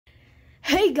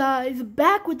Hey guys,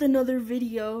 back with another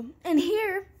video, and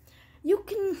here you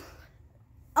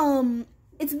can,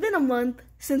 it's been a month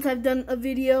since I've done a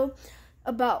video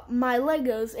about my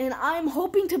Legos, and I'm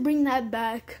hoping to bring that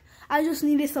back. I just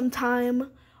needed some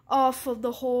time off of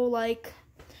the whole,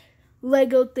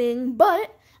 Lego thing,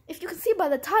 but if you can see by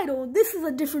the title, this is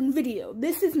a different video.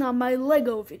 This is not my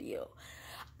Lego video.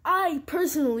 I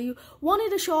personally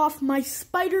wanted to show off my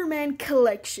Spider-Man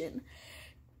collection.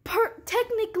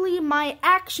 Technically my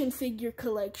action figure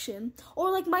collection,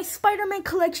 or my Spider-Man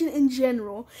collection in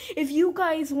general. If you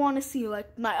guys want to see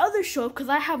my other shelf, because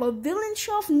I have a villain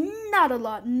shelf, not a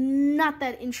lot, not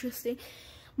that interesting,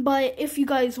 but if you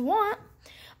guys want,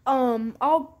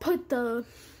 I'll put the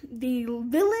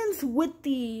villains with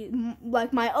the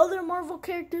my other Marvel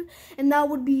characters, and that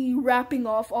would be wrapping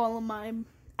off all of my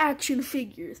action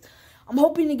figures. I'm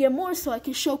hoping to get more so I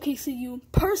can showcase to you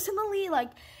personally,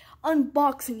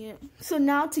 unboxing it. So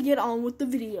now to get on with the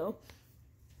video.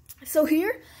 So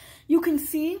here you can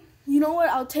see, you know what,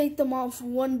 I'll take them off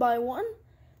one by one.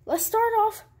 Let's start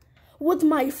off with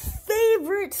my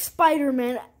favorite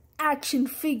Spider-Man action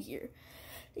figure.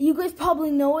 You guys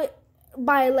probably know it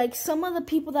by some of the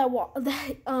people that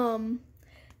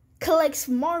collects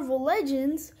Marvel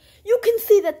Legends. You can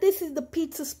see that this is the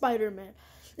Pizza Spider-Man.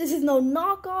 This is no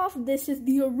knockoff. This is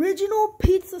the original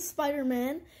Pizza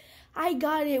Spider-Man. I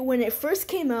got it when it first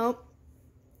came out.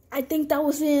 I think that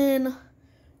was in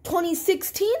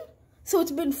 2016. So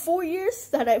it's been 4 years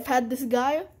that I've had this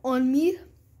guy on me.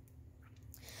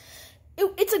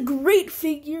 It's a great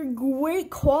figure, great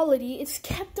quality. It's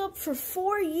kept up for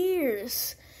 4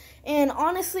 years. And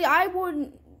honestly, I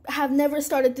would have never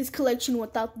started this collection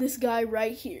without this guy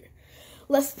right here.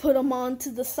 Let's put him on to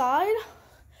the side.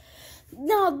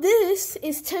 Now this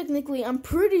is technically, I'm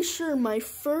pretty sure, my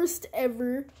first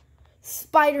ever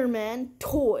Spider-Man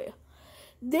toy.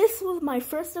 This was my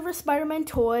first ever Spider-Man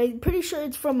toy. Pretty sure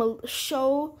it's from a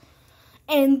show.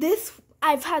 And this,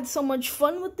 I've had so much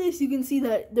fun with this. You can see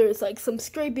that there's some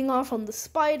scraping off on the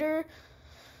spider.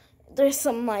 There's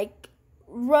some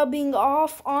rubbing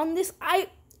off on this.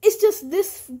 It's just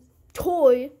this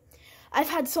toy I've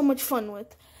had so much fun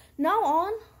with. Now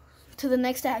on to the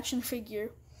next action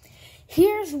figure.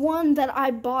 Here's one that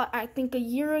I bought, I think, a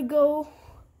year ago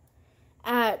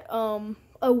at a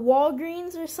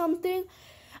Walgreens or something.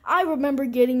 I remember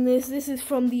getting this. This is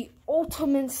from the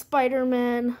Ultimate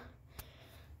Spider-Man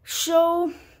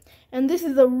show. And this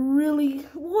is a really,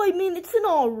 it's an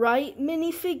alright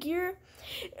minifigure,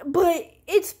 but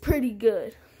it's pretty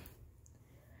good.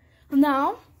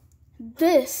 Now,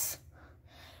 this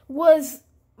was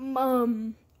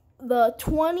the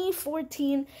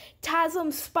 2014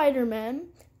 TASM Spider-Man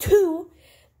 2.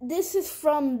 This is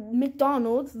from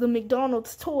McDonald's, the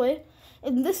McDonald's toy,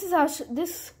 and this is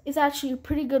actually a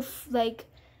pretty good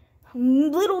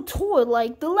little toy.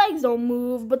 The legs don't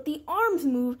move, but the arms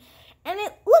move, and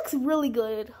it looks really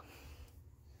good.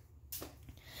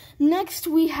 Next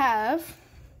we have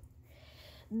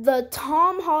the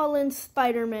Tom Holland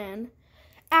Spider-Man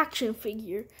action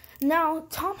figure. Now,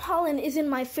 Tom Holland isn't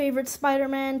my favorite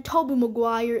Spider-Man. Tobey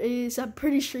Maguire is. I'm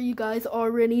pretty sure you guys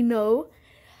already know.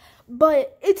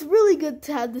 But it's really good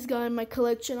to have this guy in my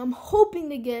collection. I'm hoping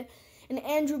to get an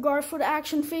Andrew Garfield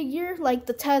action figure, like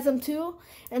the TASM 2,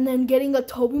 and then getting a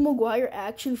Tobey Maguire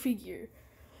action figure.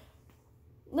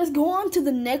 Let's go on to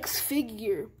the next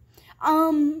figure.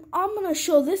 I'm going to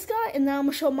show this guy, and then I'm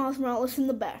going to show Miles Morales in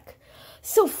the back.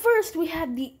 So first, we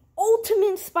have the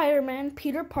Ultimate Spider-Man,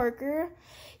 Peter Parker.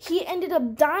 He ended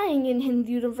up dying in his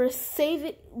universe,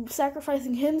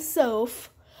 sacrificing himself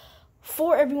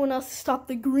for everyone else to stop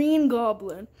the Green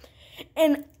Goblin.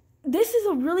 And this is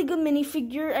a really good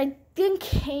minifigure. I think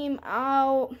came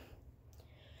out,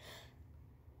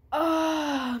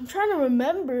 I'm trying to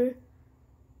remember.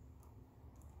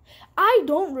 I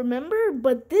don't remember,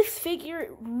 but this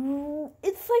figure,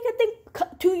 it's I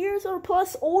think 2 years or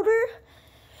plus older.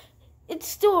 It's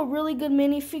still a really good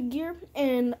minifigure,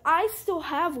 and I still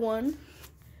have one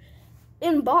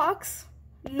in box,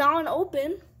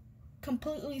 non-open,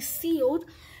 completely sealed,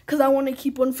 because I want to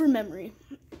keep one for memory.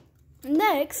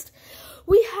 Next,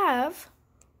 we have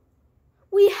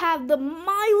the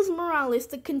Miles Morales,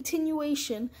 the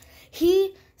continuation.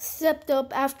 He stepped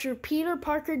up after Peter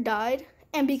Parker died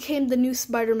and became the new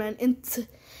Spider-Man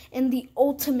in the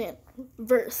Ultimate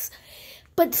Verse.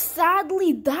 But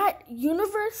sadly, that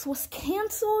universe was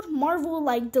canceled. Marvel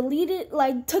deleted,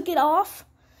 took it off.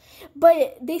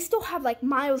 But they still have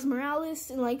Miles Morales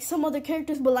and some other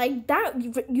characters, but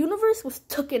that universe was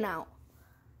taken out.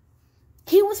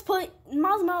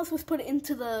 Miles Morales was put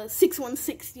into the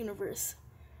 616 universe.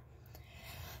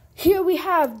 Here we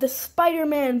have the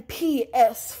Spider-Man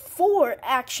PS4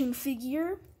 action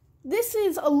figure. This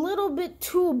is a little bit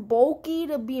too bulky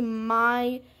to be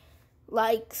my,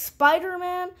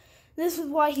 Spider-Man. This is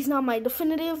why he's not my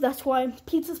definitive. That's why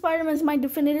Pizza Spider-Man is my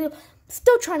definitive.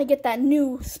 Still trying to get that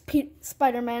new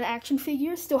Spider-Man action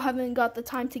figure. Still haven't got the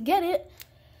time to get it.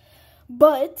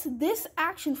 But this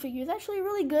action figure is actually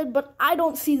really good, but I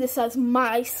don't see this as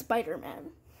my Spider-Man.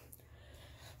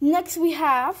 Next we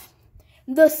have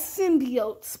the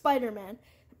Symbiote Spider-Man.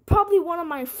 Probably one of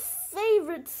my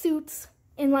favorite suits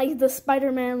in the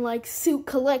Spider-Man suit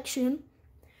collection.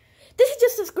 This is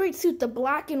just this great suit, the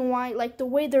black and white, the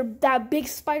way that big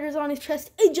spider's on his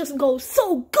chest, it just goes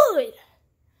so good.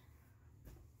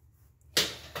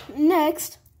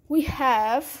 Next, we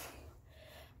have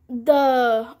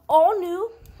the all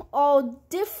new, all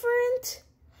different,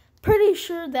 pretty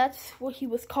sure that's what he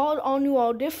was called, all new,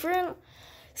 all different,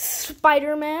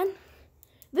 Spider-Man.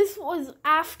 This was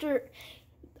after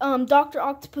Dr.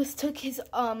 Octopus took his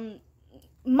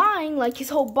mind, his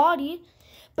whole body,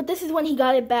 but this is when he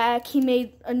got it back. He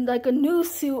made a new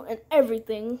suit and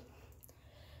everything.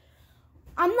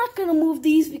 I'm not gonna move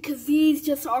these because these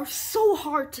just are so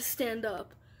hard to stand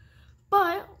up.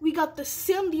 But we got the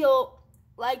Symbiote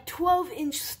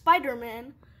 12-inch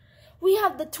Spider-Man. We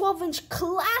have the 12-inch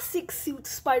classic suit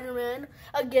Spider-Man.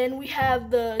 Again, we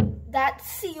have that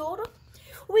sealed.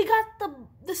 We got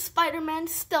the Spider-Man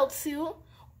stealth suit,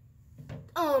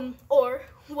 or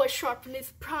what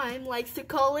Sharpness Prime likes to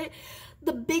call it,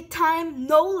 the big time,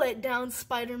 no letdown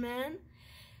Spider-Man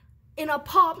in a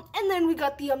pop. And then we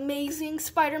got the Amazing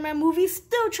Spider-Man movie,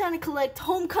 still trying to collect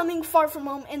Homecoming, Far From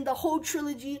Home, and the whole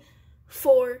trilogy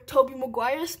for Tobey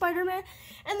Maguire's Spider-Man.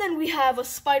 And then we have a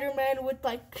Spider-Man with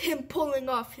him pulling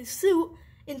off his suit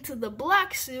into the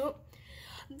black suit.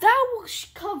 That will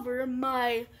cover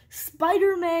my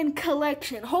Spider-Man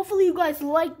collection. Hopefully you guys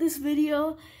like this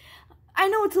video. I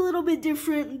know it's a little bit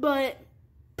different, but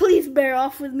please bear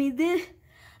off with me.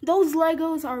 Those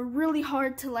Legos are really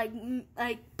hard to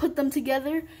put them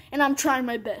together, and I'm trying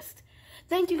my best.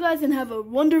 Thank you guys and have a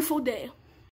wonderful day.